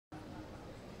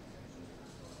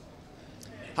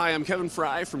Hi, I'm Kevin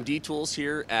Fry from D-Tools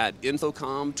here at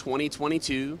InfoComm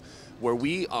 2022, where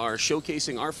we are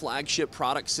showcasing our flagship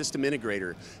product, System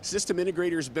Integrator. System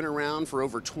Integrator has been around for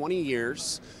over 20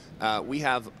 years. We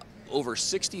have over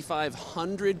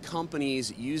 6,500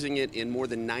 companies using it in more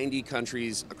than 90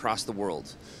 countries across the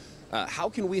world. How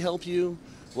can we help you?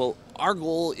 Well, our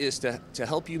goal is to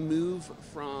help you move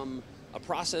from a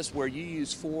process where you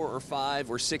use 4 or 5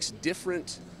 or 6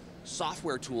 different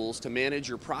software tools to manage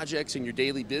your projects and your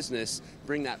daily business,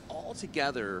 bring that all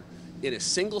together in a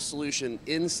single solution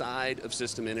inside of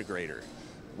System Integrator.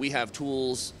 We have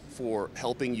tools for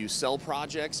helping you sell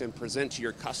projects and present to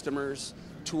your customers,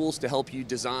 tools to help you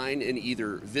design in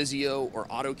either Visio or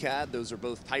AutoCAD. Those are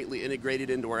both tightly integrated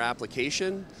into our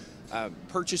application.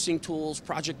 Purchasing tools,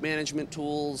 project management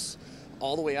tools,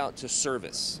 all the way out to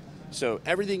service. So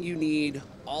everything you need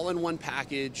all in one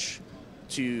package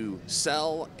to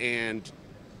sell and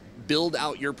build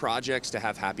out your projects to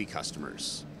have happy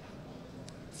customers.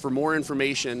 For more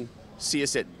information, see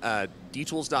us at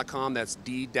dtools.com, that's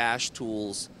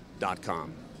d-tools.com.